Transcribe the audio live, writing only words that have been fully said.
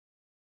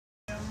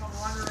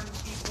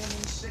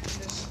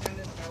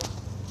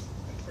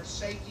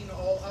forsaking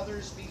all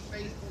others, be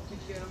faithful to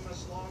him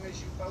as long as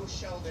you both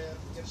shall live.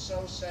 If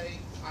so, say,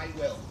 I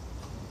will.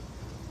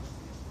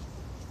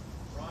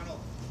 Ronald,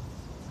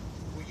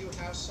 will you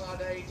have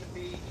Sade to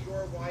be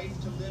your wife,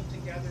 to live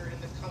together in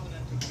the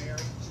covenant of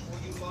marriage? Will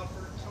you love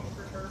her,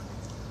 comfort her,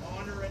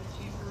 honor and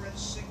keep her in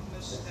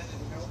sickness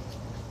and in health?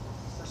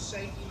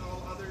 Forsaking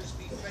all others,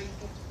 be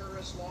faithful to her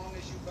as long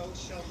as you both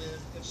shall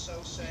live. If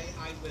so, say,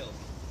 I will.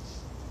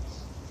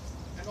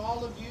 And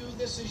all of you,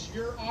 this is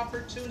your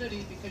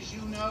opportunity, because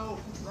you know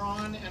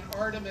Ron and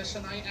Artemis,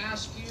 and I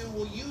ask you,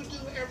 will you do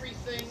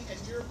everything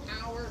in your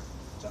power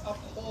to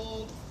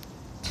uphold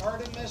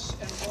Artemis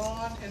and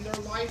Ron and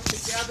their life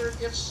together?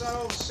 If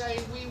so, say,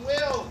 we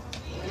will.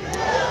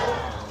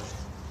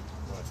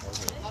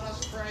 Let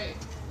us pray.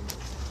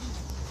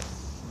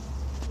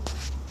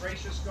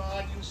 Gracious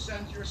God, you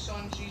sent your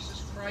Son,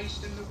 Jesus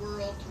Christ, in the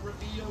world to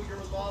reveal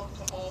your love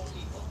to all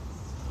people.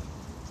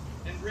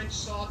 Enrich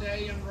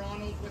Sade and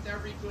Ronald with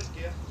every good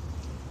gift,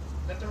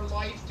 that their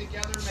life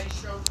together may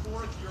show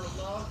forth your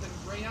love, and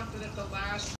grant that at the last